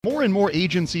More and more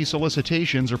agency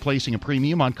solicitations are placing a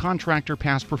premium on contractor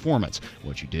past performance.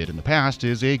 What you did in the past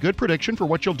is a good prediction for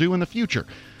what you'll do in the future.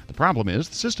 The problem is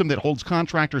the system that holds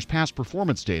contractors' past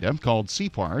performance data, called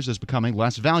CPARS, is becoming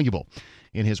less valuable.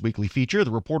 In his weekly feature,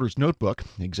 The Reporter's Notebook,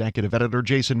 executive editor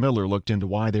Jason Miller looked into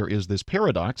why there is this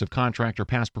paradox of contractor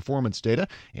past performance data,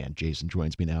 and Jason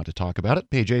joins me now to talk about it.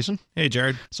 Hey, Jason. Hey,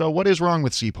 Jared. So what is wrong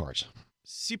with CPARS?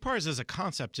 CPARS as a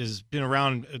concept has been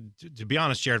around, to be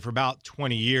honest, Jared, for about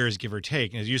 20 years, give or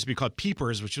take. And it used to be called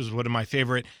PEEPers, which was one of my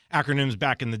favorite acronyms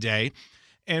back in the day.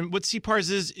 And what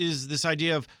CPARS is this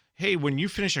idea of, hey, when you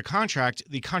finish a contract,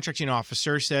 the contracting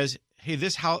officer says, hey,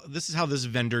 this is how this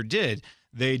vendor did.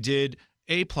 They did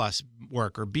A+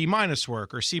 work or B-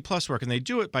 work or C+ work, and they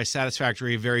do it by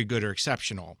satisfactory, very good, or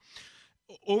exceptional.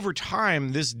 Over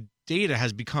time, this data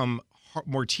has become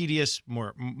more tedious,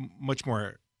 much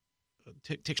more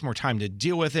takes more time to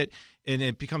deal with it, and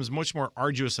it becomes much more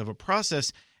arduous of a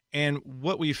process. And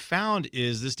what we found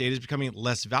is this data is becoming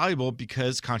less valuable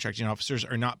because contracting officers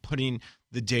are not putting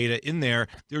the data in there.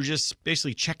 They're just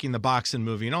basically checking the box and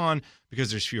moving on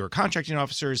because there's fewer contracting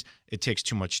officers. It takes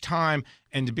too much time.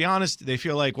 And to be honest, they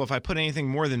feel like, well, if I put anything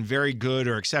more than very good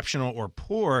or exceptional or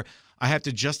poor, I have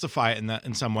to justify it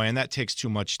in some way, and that takes too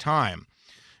much time.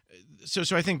 So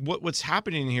I think what's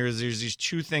happening here is there's these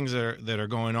two things that are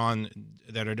going on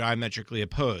that are diametrically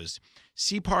opposed.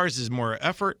 CPARS is more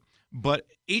effort, but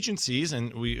agencies,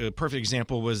 and a perfect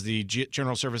example was the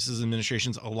General Services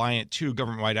Administration's Alliant II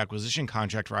government-wide acquisition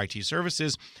contract for IT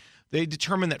services. They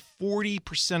determined that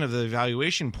 40% of the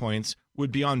evaluation points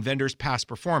would be on vendors' past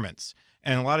performance.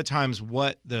 And a lot of times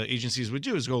what the agencies would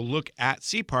do is go look at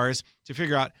CPARS to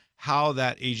figure out how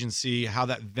that agency, how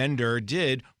that vendor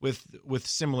did with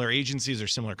similar agencies or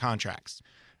similar contracts.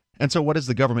 And so what is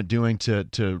the government doing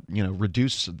to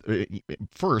reduce,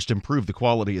 first, improve the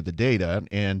quality of the data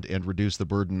and reduce the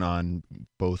burden on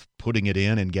both putting it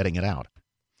in and getting it out?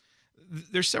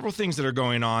 There's several things that are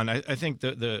going on. I think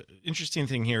the interesting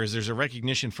thing here is there's a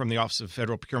recognition from the Office of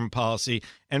Federal Procurement Policy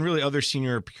and really other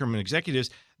senior procurement executives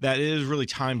that it is really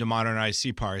time to modernize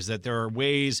CPARS, that there are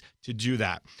ways to do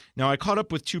that. Now, I caught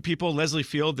up with two people, Leslie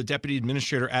Field, the Deputy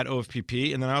Administrator at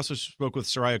OFPP, and then I also spoke with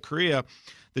Soraya Correa,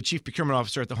 the Chief Procurement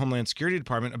Officer at the Homeland Security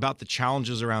Department, about the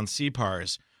challenges around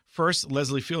CPARS. First,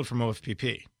 Leslie Field from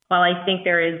OFPP. While I think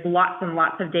there is lots and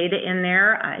lots of data in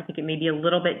there, I think it may be a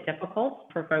little bit difficult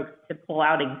for folks to pull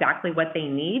out exactly what they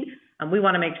need. We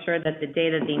want to make sure that the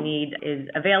data they need is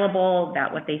available,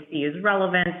 that what they see is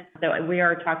relevant. So we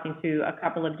are talking to a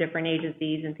couple of different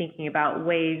agencies and thinking about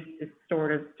ways to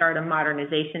sort of start a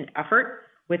modernization effort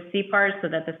with CPARS so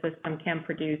that the system can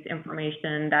produce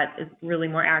information that is really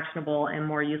more actionable and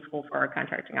more useful for our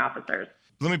contracting officers.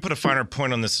 Let me put a finer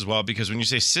point on this as well, because when you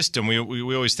say system, we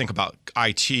always think about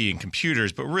IT and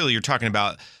computers, but really you're talking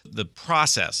about the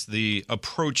process, the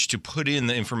approach to put in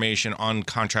the information on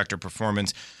contractor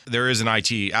performance. There is an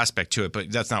IT aspect to it,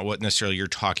 but that's not what necessarily you're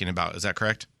talking about. Is that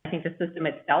correct? I think the system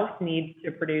itself needs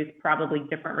to produce probably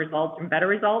different results and better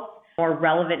results, more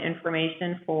relevant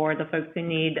information for the folks who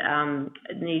need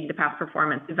the past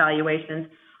performance evaluations.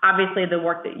 Obviously, the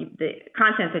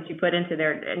content that you put into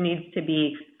there, it needs to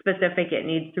be specific. It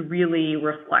needs to really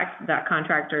reflect that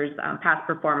contractor's past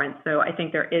performance. So I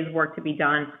think there is work to be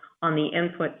done on the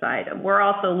input side. We're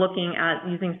also looking at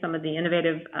using some of the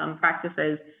innovative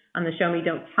practices on the Show Me,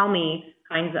 Don't Tell Me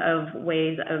kinds of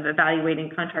ways of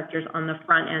evaluating contractors on the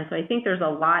front end. So I think there's a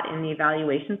lot in the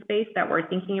evaluation space that we're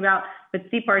thinking about, but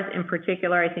CPARS in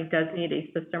particular, I think does need a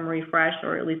system refresh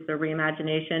or at least a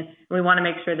reimagination. And we want to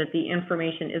make sure that the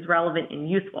information is relevant and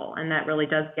useful, and that really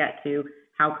does get to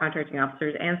how contracting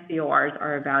officers and CORs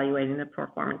are evaluating the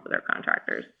performance of their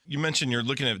contractors. You mentioned you're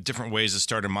looking at different ways to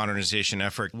start a modernization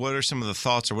effort. What are some of the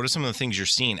thoughts or what are some of the things you're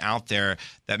seeing out there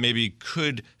that maybe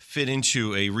could fit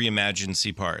into a reimagined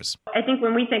CPARS? I think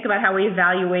when we think about how we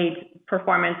evaluate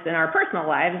performance in our personal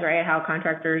lives, right, how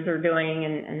contractors are doing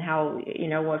and how,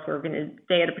 if we're going to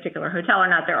stay at a particular hotel or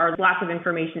not, there are lots of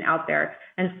information out there.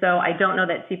 And so I don't know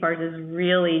that CPARS is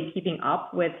really keeping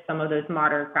up with some of those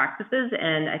modern practices.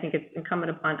 And I think it's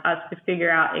incumbent upon us to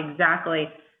figure out exactly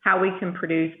how we can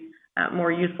produce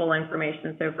more useful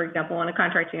information. So, for example, when a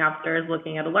contracting officer is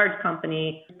looking at a large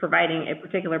company providing a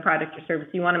particular product or service,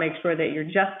 you want to make sure that you're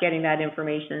just getting that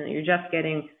information, that you're just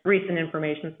getting recent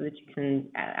information so that you can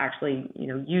actually,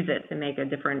 use it to make a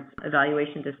different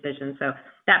evaluation decision. So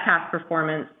that past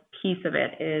performance piece of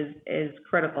it is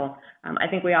critical. I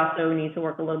think we also need to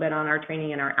work a little bit on our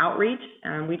training and our outreach.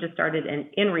 We just started an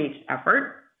in-reach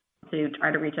effort to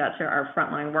try to reach out to our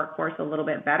frontline workforce a little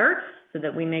bit better so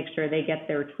that we make sure they get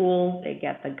their tools, they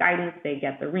get the guidance, they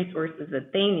get the resources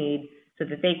that they need so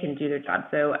that they can do their job.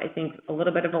 So I think a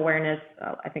little bit of awareness,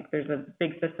 I think there's a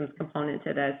big systems component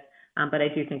to this. But I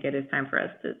do think it is time for us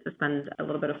to spend a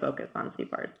little bit of focus on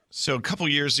CPARs. So a couple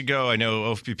years ago, I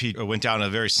know OFPP went down a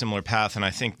very similar path, and I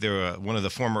think one of the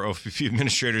former OFPP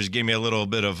administrators gave me a little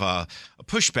bit of a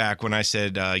pushback when I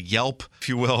said Yelp, if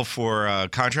you will, for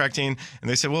contracting. And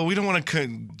they said, well, we don't want to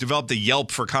develop the Yelp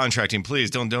for contracting.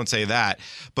 Please don't say that.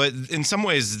 But in some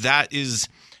ways, that is...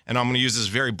 And I'm going to use this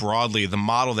very broadly. The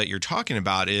model that you're talking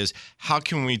about is how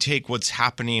can we take what's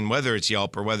happening, whether it's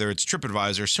Yelp or whether it's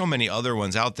TripAdvisor, so many other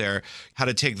ones out there, how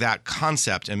to take that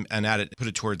concept and put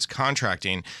it towards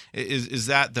contracting. Is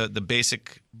that the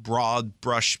basic broad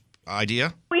brush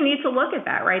idea? We need to look at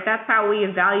that, right? That's how we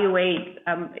evaluate,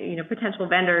 potential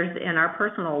vendors in our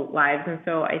personal lives. And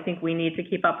so I think we need to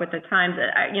keep up with the times.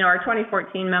 Our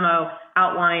 2014 memo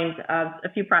outlined a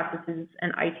few processes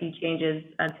and IT changes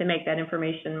to make that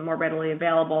information more readily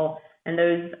available. And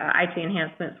those IT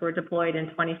enhancements were deployed in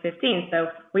 2015. So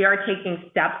we are taking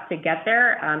steps to get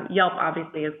there. Yelp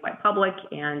obviously is quite public,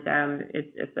 and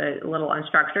it's a little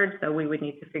unstructured. So we would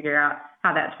need to figure out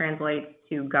how that translates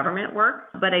to government work.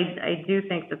 But I do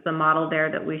think that's a model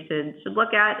there that we should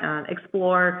look at,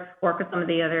 explore, work with some of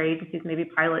the other agencies, maybe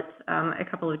pilot a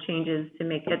couple of changes to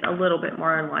make it a little bit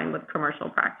more in line with commercial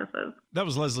practices. That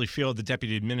was Leslie Field, the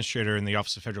Deputy Administrator in the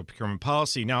Office of Federal Procurement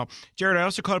Policy. Now, Jared, I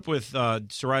also caught up with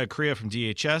Soraya Correa from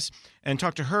DHS and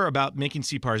talked to her about making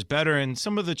CPARs better and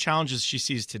some of the challenges she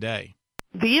sees today.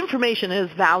 The information is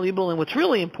valuable, and what's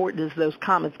really important is those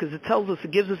comments because it tells us,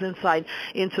 it gives us insight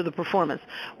into the performance.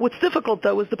 What's difficult,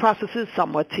 though, is the process is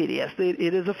somewhat tedious.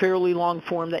 It is a fairly long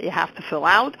form that you have to fill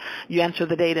out. You enter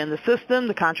the data in the system.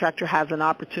 The contractor has an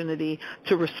opportunity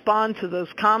to respond to those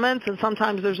comments, and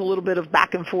sometimes there's a little bit of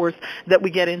back and forth that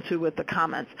we get into with the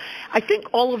comments. I think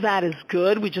all of that is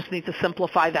good. We just need to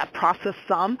simplify that process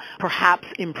some, perhaps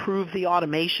improve the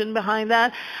automation behind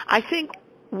that. I think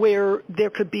where there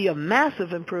could be a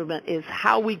massive improvement is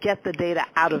how we get the data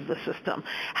out of the system,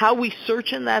 how we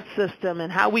search in that system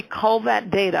and how we cull that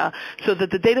data so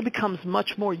that the data becomes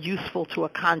much more useful to a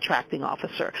contracting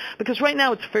officer. Because right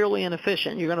now it's fairly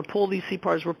inefficient. You're going to pull these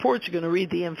CPARS reports, you're going to read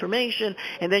the information,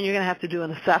 and then you're going to have to do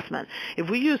an assessment. If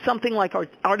we use something like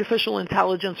artificial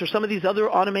intelligence or some of these other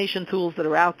automation tools that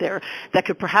are out there that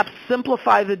could perhaps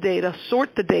simplify the data,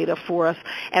 sort the data for us,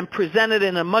 and present it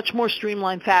in a much more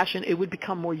streamlined fashion, it would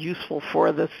become more useful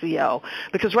for the CO.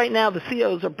 Because right now the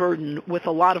COs are burdened with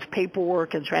a lot of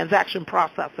paperwork and transaction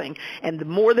processing, and the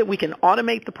more that we can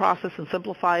automate the process and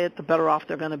simplify it, the better off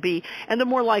they're going to be, and the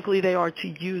more likely they are to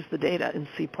use the data in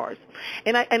CPARS.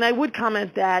 And I would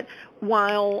comment that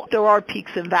while there are peaks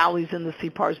and valleys in the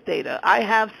CPARS data, I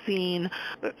have seen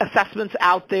assessments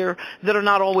out there that are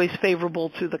not always favorable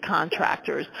to the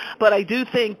contractors. But I do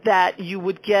think that you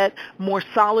would get more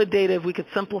solid data if we could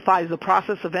simplify the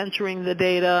process of entering the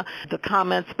data, the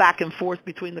comments back and forth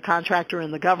between the contractor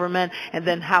and the government, and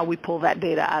then how we pull that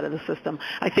data out of the system.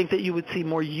 I think that you would see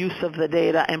more use of the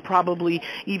data and probably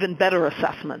even better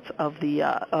assessments of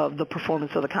the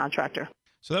performance of the contractor.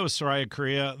 So that was Soraya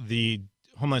Correa, the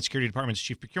Homeland Security Department's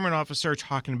Chief Procurement Officer,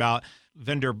 talking about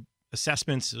vendor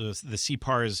assessments, the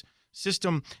CPARS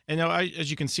system. And now, as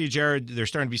you can see, Jared, there's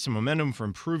starting to be some momentum for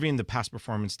improving the past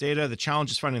performance data. The challenge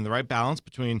is finding the right balance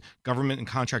between government and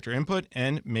contractor input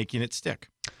and making it stick.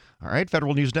 All right,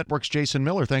 Federal News Network's Jason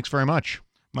Miller, thanks very much.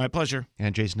 My pleasure.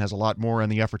 And Jason has a lot more on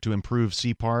the effort to improve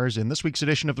CPARS in this week's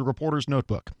edition of the Reporter's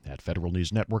Notebook at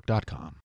federalnewsnetwork.com.